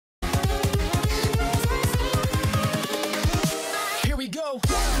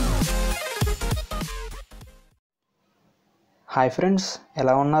Hi friends,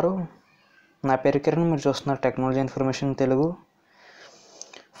 ఎలా ఉన్నారు? నా పేరు కిరణ్. మీరు చూస్తున్నారు టెక్నాలజీ ఇన్ఫర్మేషన్ తెలుగు.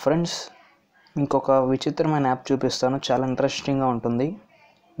 ఫ్రెండ్స్, ఇంకొక విచిత్రమైన యాప్ చూపిస్తాను. చాలా ఇంట్రెస్టింగ్గా ఉంటుంది.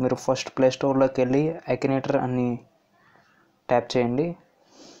 మీరు ఫస్ట్ ప్లే స్టోర్లోకి వెళ్ళి అకినేటర్ అని ట్యాప్ చేయండి.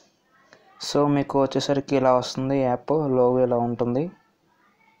 సో మీకు వచ్చేసరికి ఇలా వస్తుంది. యాప్ లోగో ఇలా ఉంటుంది.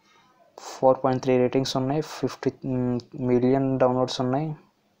 4.3 రేటింగ్స్ ఉన్నాయి. 50 మిలియన్ డౌన్లోడ్స్ ఉన్నాయి.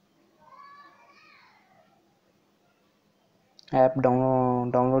 యాప్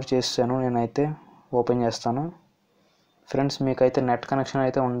డౌన్లోడ్ చేసాను. నేనైతే ఓపెన్ చేస్తాను. ఫ్రెండ్స్, మీకైతే నెట్ కనెక్షన్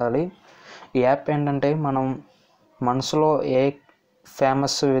అయితే ఉండాలి. ఈ యాప్ ఏంటంటే, మనం మనసులో ఏ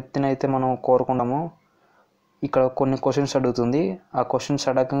ఫేమస్ వ్యక్తిని అయితే మనం కోరుకుంటామో ఇక్కడ కొన్ని క్వశ్చన్స్ అడుగుతుంది. ఆ క్వశ్చన్స్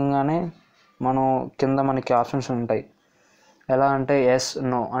అడగంగానే మనం కింద మనకి ఆప్షన్స్ ఉంటాయి. ఎలా అంటే ఎస్,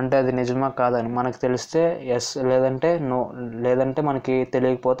 నో అంటే అది నిజమా కాదని మనకు తెలిస్తే ఎస్, లేదంటే నో, లేదంటే మనకి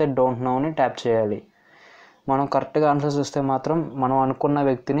తెలియకపోతే డోంట్ నో అని ట్యాప్ చేయాలి. మనం కరెక్ట్గా ఆన్సర్స్ ఇస్తే మాత్రం మనం అనుకున్న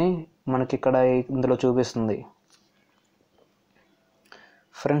వ్యక్తిని మనకి ఇక్కడ ఇందులో చూపిస్తుంది.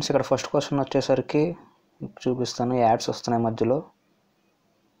 ఫ్రెండ్స్, ఇక్కడ ఫస్ట్ క్వశ్చన్ వచ్చేసరికి చూపిస్తాను. యాడ్స్ వస్తున్నాయి మధ్యలో.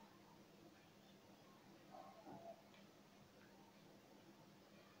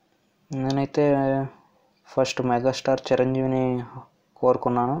 నేనైతే ఫస్ట్ మెగాస్టార్ చిరంజీవిని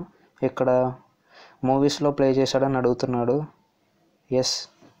కోరుకున్నాను. ఇక్కడ మూవీస్లో ప్లే చేశాడని అడుగుతున్నాడు.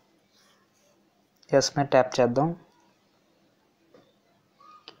 ఎస్ మీద ట్యాప్ చేద్దాం.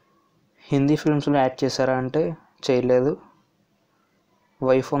 హిందీ ఫిల్మ్స్లో యాడ్ చేశారా అంటే చేయలేదు.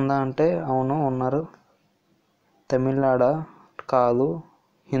 వైఫ్ ఉందా అంటే అవును, ఉన్నారు. తమిళనాడ కాదు.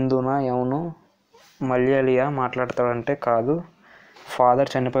 హిందూనా? అవును. మలయాళీయా మాట్లాడతాడంటే కాదు.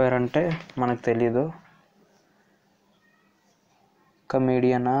 ఫాదర్ చనిపోయారంటే మనకు తెలీదు.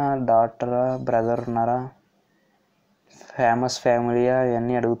 కమేడియనా? డాటరా? బ్రదర్ ఉన్నారా? ఫేమస్ ఫ్యామిలీయా?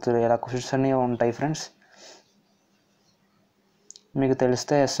 ఇవన్నీ అడుగుతారు. ఇలా క్వశ్చన్స్ అన్నీ ఉంటాయి. ఫ్రెండ్స్, మీకు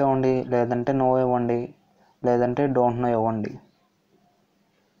తెలిస్తే ఎస్ ఇవ్వండి, లేదంటే నో ఇవ్వండి, లేదంటే డోంట్ నో ఇవ్వండి.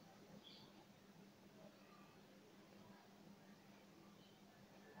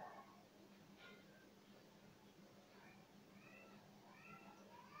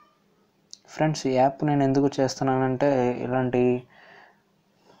 ఫ్రెండ్స్, ఈ యాప్ నేను ఎందుకు చేస్తున్నానంటే, ఇలాంటి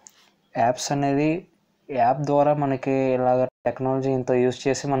యాప్స్ అనేది యాప్ ద్వారా మనకి ఇలాగ టెక్నాలజీ ఇంత యూస్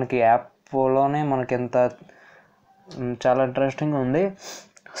చేసి మనకి యాప్లోనే మనకి ఎంత చాలా ఇంట్రెస్టింగ్ ఉంది.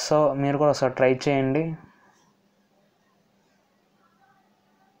 సో మీరు కూడా ఒకసారి ట్రై చేయండి.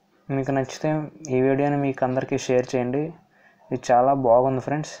 మీకు నచ్చితే ఈ వీడియోని మీకు అందరికీ షేర్ చేయండి. ఇది చాలా బాగుంది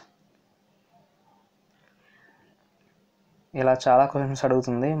ఫ్రెండ్స్. ఇలా చాలా క్వశ్చన్స్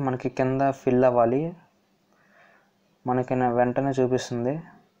అడుగుతుంది. మనకి కింద ఫిల్ అవ్వాలి. మనకి వెంటనే చూపిస్తుంది.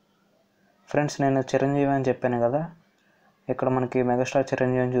 ఫ్రెండ్స్, నేను చిరంజీవి అని చెప్పాను కదా, ఇక్కడ మనకి మెగాస్టార్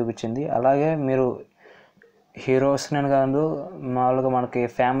చిరంజీవి అని చూపించింది. అలాగే మీరు హీరోస్ నేను కాదు, మామూలుగా మనకి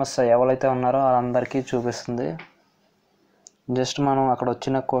ఫేమస్ ఎవరైతే ఉన్నారో వాళ్ళందరికీ చూపిస్తుంది. జస్ట్ మనం అక్కడ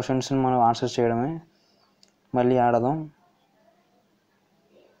వచ్చిన క్వశ్చన్స్ని మనం ఆన్సర్ చేయడమే. మళ్ళీ ఆడదాం.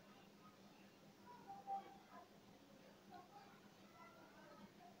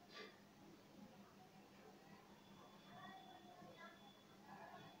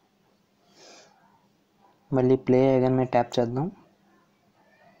 మళ్ళీ ప్లే అగైన్ మీద ట్యాప్ చేద్దాం.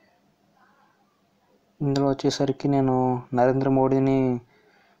 ఇందులో వచ్చేసరికి నేను నరేంద్ర మోడీని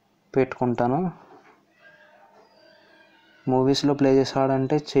పెట్టుకుంటాను. మూవీస్లో ప్లే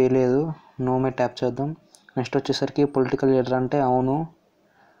చేసాడంటే చేయలేదు. నో మీద ట్యాప్ చేద్దాం. నెక్స్ట్ వచ్చేసరికి పొలిటికల్ లీడర్ అంటే అవును.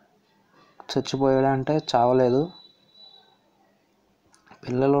 చచ్చిపోయాడంటే చావలేదు.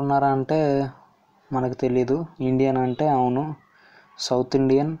 పిల్లలు ఉన్నారా అంటే మనకు తెలీదు. ఇండియన్ అంటే అవును. సౌత్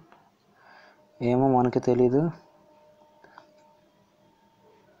ఇండియన్ ఏమో మనకి తెలీదు.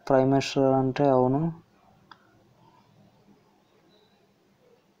 ప్రైమ్ మినిస్టర్ అంటే అవును.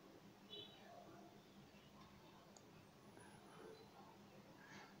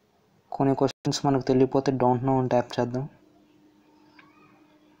 కొన్ని క్వశ్చన్స్ మనకు తెలియకపోతే డోంట్ నో అని ట్యాప్ చేద్దాం.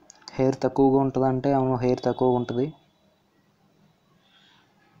 హెయిర్ తక్కువగా ఉంటుంది అంటే అవును, హెయిర్ తక్కువగా ఉంటుంది.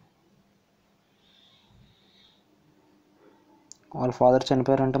 వాళ్ళ ఫాదర్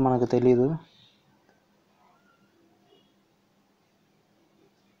చనిపోయారంటే మనకు తెలీదు.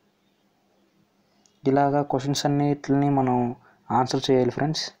 ఇలాగా క్వశ్చన్స్ అన్నిటిని మనం ఆన్సర్ చేయాలి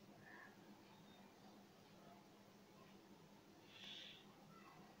ఫ్రెండ్స్.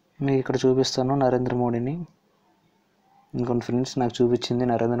 మీకు ఇక్కడ చూపిస్తాను నరేంద్ర మోడీని. ఇంకొన్ని ఫ్రెండ్స్ నాకు చూపించింది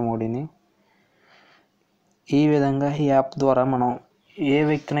నరేంద్ర మోడీని. ఈ విధంగా ఈ యాప్ ద్వారా మనం ఏ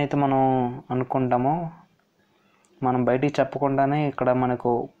వ్యక్తినైతే మనం అనుకుంటామో మనం బయటికి చెప్పకుండానే ఇక్కడ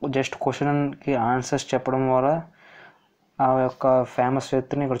మనకు జస్ట్ క్వశ్చన్కి ఆన్సర్స్ చెప్పడం ద్వారా ఆ యొక్క ఫేమస్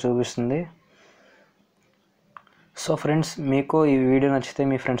వ్యక్తిని ఇక్కడ చూపిస్తుంది. సో ఫ్రెండ్స్, మీకు ఈ వీడియో నచ్చితే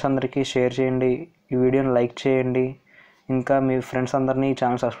మీ ఫ్రెండ్స్ అందరికీ షేర్ చేయండి, ఈ వీడియోని లైక్ చేయండి, ఇంకా మీ ఫ్రెండ్స్ అందరినీ ఈ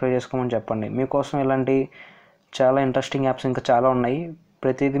ఛానల్ సబ్స్క్రైబ్ చేసుకోమని చెప్పండి. మీకోసం ఇలాంటి చాలా ఇంట్రెస్టింగ్ యాప్స్ ఇంకా చాలా ఉన్నాయి,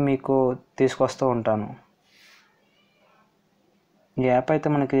 ప్రతిదీ మీకు తీసుకొస్తూ ఉంటాను. ఈ యాప్ అయితే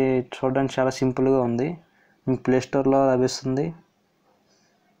మనకి చూడడానికి చాలా సింపుల్గా ఉంది, మీకు ప్లే స్టోర్లో లభిస్తుంది.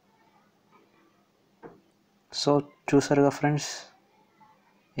 సో చూసారుగా ఫ్రెండ్స్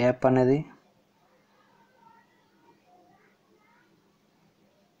యాప్ అనేది.